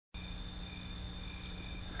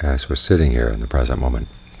as we're sitting here in the present moment,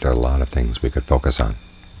 there are a lot of things we could focus on.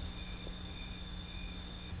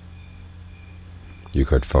 You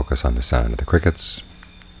could focus on the sound of the crickets.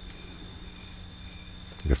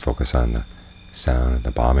 You could focus on the sound of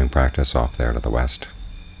the bombing practice off there to the west,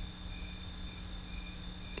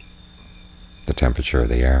 the temperature of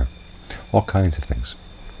the air, all kinds of things.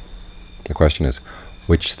 The question is,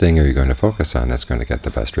 which thing are you going to focus on that's going to get the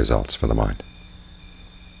best results for the mind?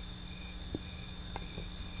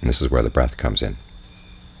 And this is where the breath comes in.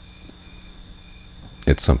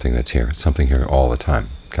 It's something that's here. It's something here all the time,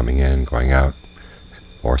 coming in, going out,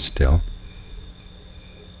 or still,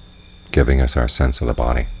 giving us our sense of the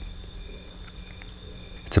body.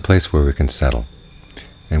 It's a place where we can settle,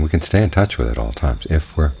 and we can stay in touch with it all times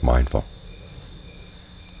if we're mindful.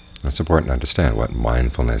 It's important to understand what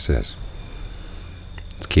mindfulness is.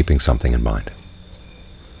 It's keeping something in mind.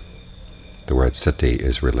 The word sati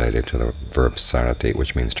is related to the verb sarati,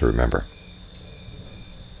 which means to remember.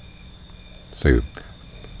 So you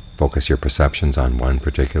focus your perceptions on one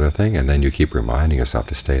particular thing, and then you keep reminding yourself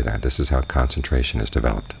to stay there. This is how concentration is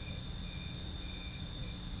developed.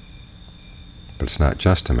 But it's not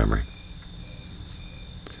just a memory.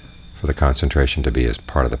 For the concentration to be as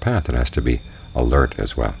part of the path, it has to be alert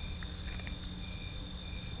as well.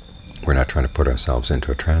 We're not trying to put ourselves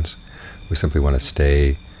into a trance. We simply want to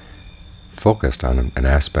stay focused on an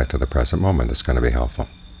aspect of the present moment that's going to be helpful,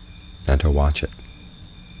 and to watch it.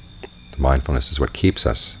 The mindfulness is what keeps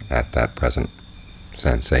us at that present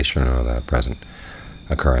sensation or that present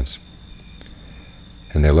occurrence.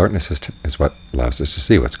 And the alertness is what allows us to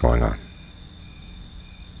see what's going on.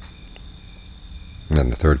 And then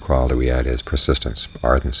the third quality we add is persistence,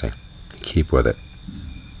 ardency. Keep with it.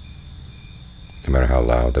 No matter how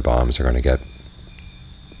loud the bombs are going to get,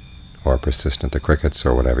 or persistent the crickets,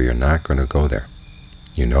 or whatever, you're not going to go there.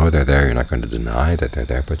 You know they're there, you're not going to deny that they're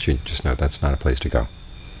there, but you just know that's not a place to go.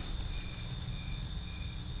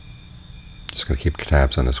 Just going to keep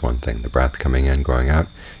tabs on this one thing, the breath coming in, going out.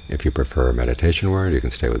 If you prefer a meditation word, you can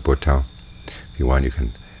stay with Buddha. If you want, you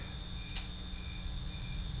can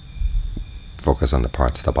focus on the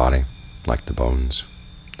parts of the body, like the bones,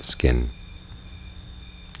 the skin,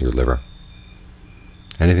 your liver.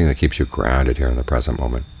 Anything that keeps you grounded here in the present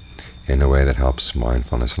moment in a way that helps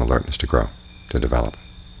mindfulness and alertness to grow, to develop.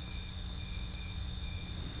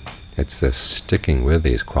 It's this sticking with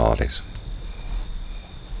these qualities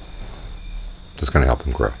that's going to help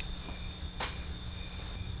them grow.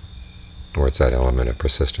 Or it's that element of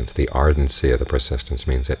persistence. The ardency of the persistence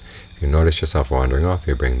means that if you notice yourself wandering off,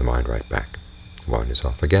 you bring the mind right back. Wanders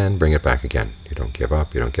off again, bring it back again. You don't give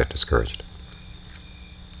up, you don't get discouraged.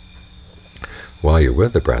 While you're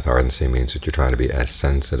with the breath, ardency means that you try to be as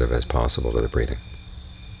sensitive as possible to the breathing.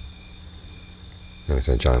 And as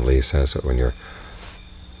Ajahn Lee says, that when you're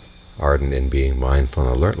ardent in being mindful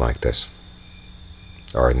and alert like this,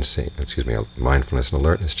 mindfulness and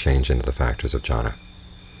alertness change into the factors of jhana.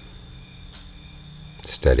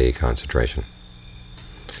 Steady concentration.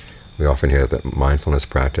 We often hear that mindfulness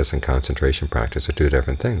practice and concentration practice are two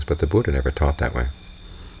different things, but the Buddha never taught that way.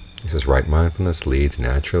 He says right mindfulness leads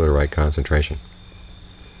naturally to right concentration.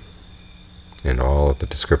 In all of the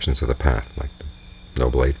descriptions of the path, like the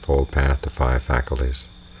Noble Eightfold Path, the 5 faculties,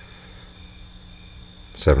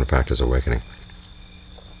 7 factors of awakening,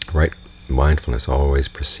 right mindfulness always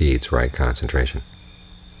precedes right concentration.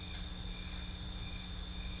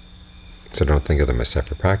 So don't think of them as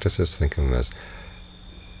separate practices, think of them as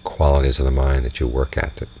qualities of the mind that you work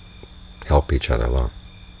at that help each other along.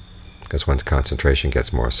 Because once concentration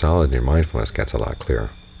gets more solid, your mindfulness gets a lot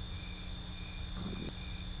clearer.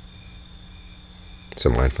 So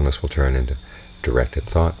mindfulness will turn into directed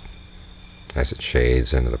thought as it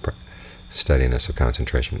shades into the steadiness of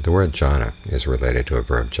concentration. The word jhana is related to a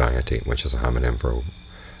verb jayati, which is a homonym for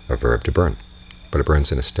a verb to burn. But it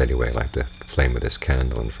burns in a steady way, like the flame of this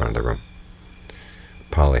candle in front of the room.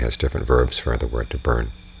 Pali has different verbs for the word to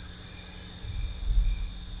burn.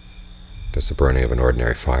 There's the burning of an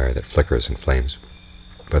ordinary fire that flickers and flames.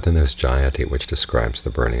 But then there's jayati, which describes the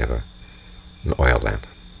burning of an oil lamp.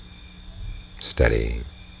 Steady.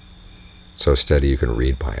 So steady you can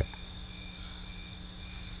read by it.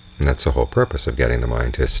 And that's the whole purpose of getting the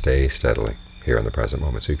mind to stay steadily here in the present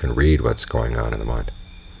moment, so you can read what's going on in the mind.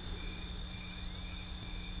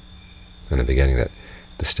 In the beginning, that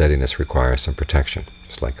the steadiness requires some protection,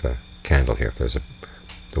 just like the candle here. If there's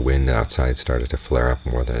the wind outside started to flare up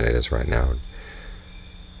more than it is right now,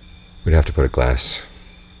 we'd have to put a glass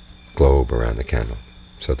globe around the candle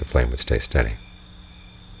so that the flame would stay steady.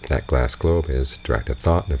 That glass globe is directed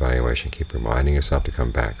thought and evaluation. Keep reminding yourself to come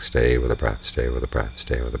back. Stay with the breath, stay with the breath,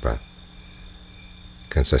 stay with the breath.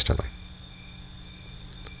 consistently.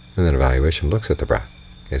 And then evaluation looks at the breath.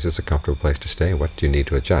 Is this a comfortable place to stay? What do you need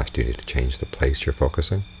to adjust? Do you need to change the place you're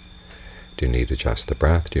focusing? Do you need to adjust the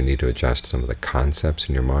breath? Do you need to adjust some of the concepts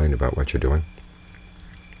in your mind about what you're doing?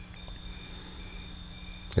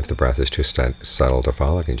 If the breath is too subtle to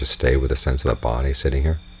follow, can you just stay with the sense of the body sitting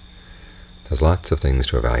here? There's lots of things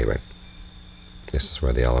to evaluate. This is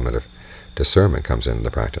where the element of discernment comes into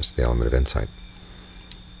the practice, the element of insight.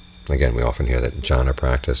 Again, we often hear that jhana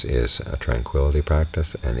practice is a tranquility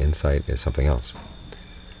practice and insight is something else.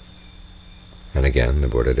 And again, the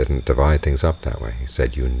Buddha didn't divide things up that way. He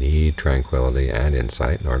said you need tranquility and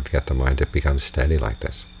insight in order to get the mind to become steady like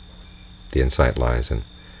this. The insight lies in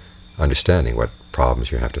understanding what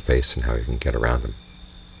problems you have to face and how you can get around them.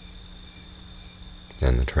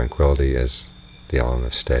 And the tranquility is the element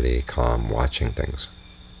of steady, calm, watching things.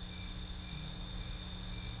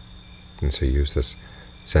 And so you use this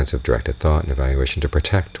sense of directed thought and evaluation to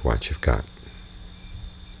protect what you've got.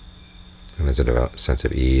 And as a sense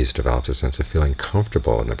of ease develops, a sense of feeling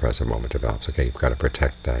comfortable in the present moment develops. Okay, you've got to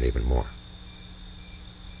protect that even more.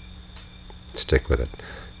 Stick with it.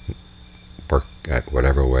 Work at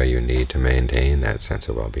whatever way you need to maintain that sense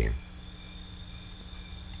of well-being.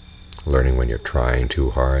 Learning when you're trying too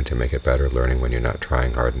hard to make it better, learning when you're not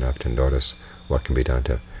trying hard enough to notice what can be done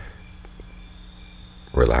to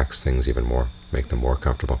relax things even more, make them more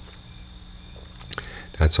comfortable.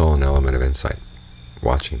 That's all an element of insight,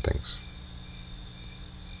 watching things,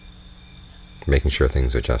 making sure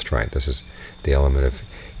things are just right. This is the element of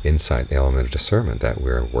insight, the element of discernment that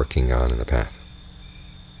we're working on in the path.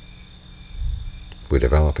 We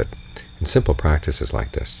develop it in simple practices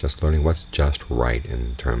like this, just learning what's just right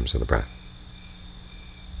in terms of the breath.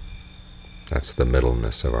 That's the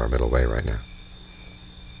middleness of our middle way right now.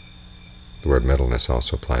 The word middleness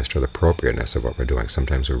also applies to the appropriateness of what we're doing.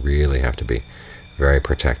 Sometimes we really have to be very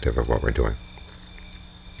protective of what we're doing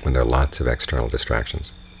when there are lots of external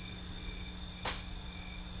distractions,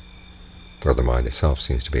 or the mind itself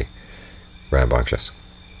seems to be rambunctious,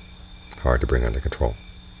 hard to bring under control.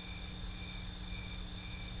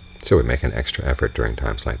 So we make an extra effort during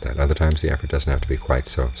times like that. Other times the effort doesn't have to be quite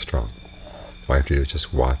so strong. All you have to do is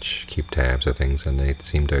just watch, keep tabs of things, and they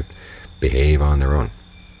seem to behave on their own.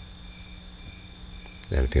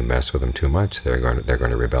 And if you mess with them too much, they're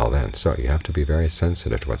going to rebel then. So you have to be very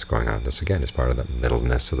sensitive to what's going on. This again is part of the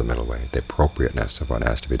middleness of the middle way, the appropriateness of what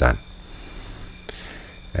has to be done.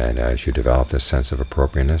 And as you develop this sense of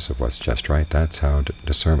appropriateness of what's just right, that's how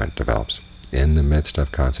discernment develops in the midst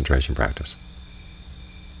of concentration practice.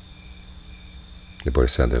 The Buddha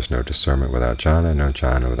said there's no discernment without jhana, no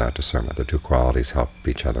jhana without discernment. The two qualities help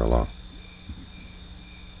each other along.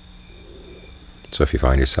 So if you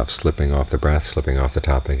find yourself slipping off the breath, slipping off the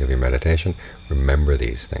topic of your meditation, remember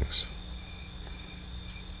these things.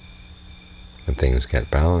 When things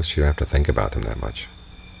get balanced, you don't have to think about them that much.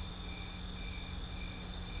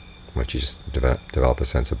 Once you just develop a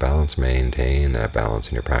sense of balance, maintain that balance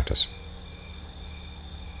in your practice.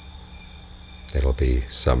 It'll be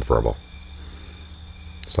subverbal.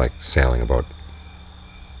 It's like sailing a boat.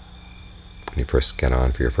 When you first get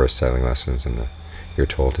on for your first sailing lessons and you're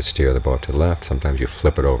told to steer the boat to the left, sometimes you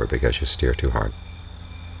flip it over because you steer too hard.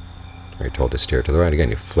 Or you're told to steer to the right,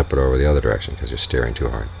 again you flip it over the other direction because you're steering too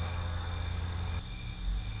hard.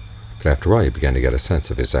 But after a while you begin to get a sense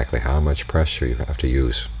of exactly how much pressure you have to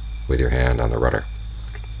use with your hand on the rudder.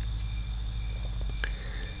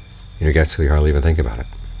 And you get so you hardly even think about it.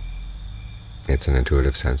 It's an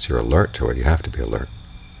intuitive sense. You're alert to it. You have to be alert.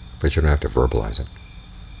 But you don't have to verbalize it.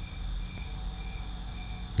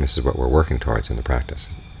 This is what we're working towards in the practice.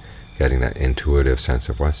 Getting that intuitive sense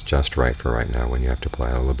of what's just right for right now, when you have to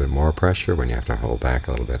apply a little bit more pressure, when you have to hold back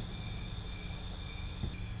a little bit.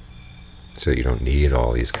 So you don't need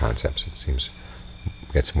all these concepts. It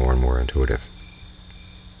gets more and more intuitive.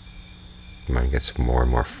 The mind gets more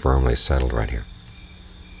and more firmly settled right here.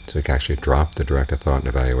 So we can actually drop the directed thought and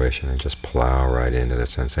evaluation and just plow right into the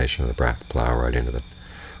sensation of the breath, plow right into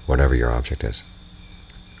whatever your object is.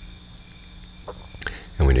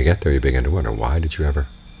 And when you get there, you begin to wonder, why did you ever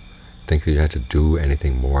think that you had to do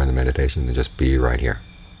anything more in the meditation than just be right here?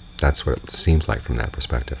 That's what it seems like from that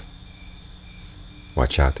perspective.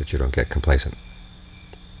 Watch out that you don't get complacent,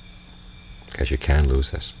 because you can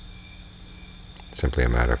lose this. It's simply a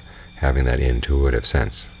matter of having that intuitive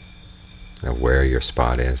sense of where your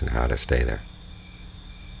spot is and how to stay there.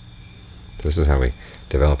 This is how we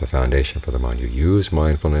develop a foundation for the mind. You use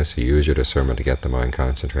mindfulness, you use your discernment to get the mind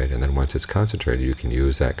concentrated, and then once it's concentrated, you can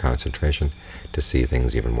use that concentration to see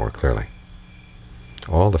things even more clearly.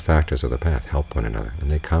 All the factors of the path help one another, and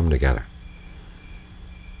they come together.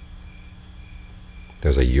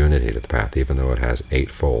 There's a unity to the path, even though it has 8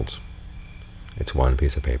 folds. It's one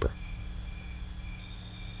piece of paper.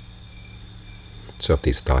 So if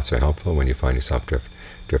these thoughts are helpful, when you find yourself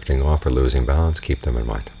drifting off or losing balance, keep them in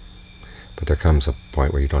mind. But there comes a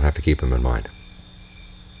point where you don't have to keep them in mind.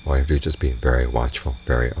 All you have to do is just be very watchful,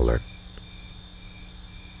 very alert,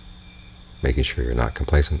 making sure you're not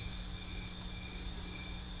complacent.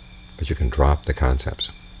 But you can drop the concepts.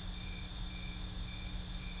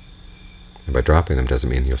 And by dropping them doesn't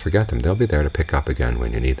mean you'll forget them. They'll be there to pick up again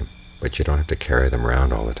when you need them, but you don't have to carry them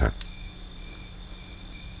around all the time.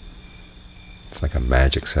 It's like a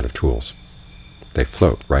magic set of tools. They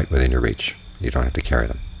float right within your reach. You don't have to carry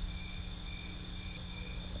them.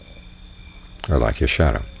 Or like your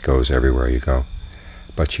shadow, it goes everywhere you go,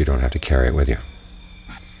 but you don't have to carry it with you.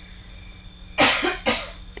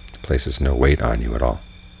 It places no weight on you at all.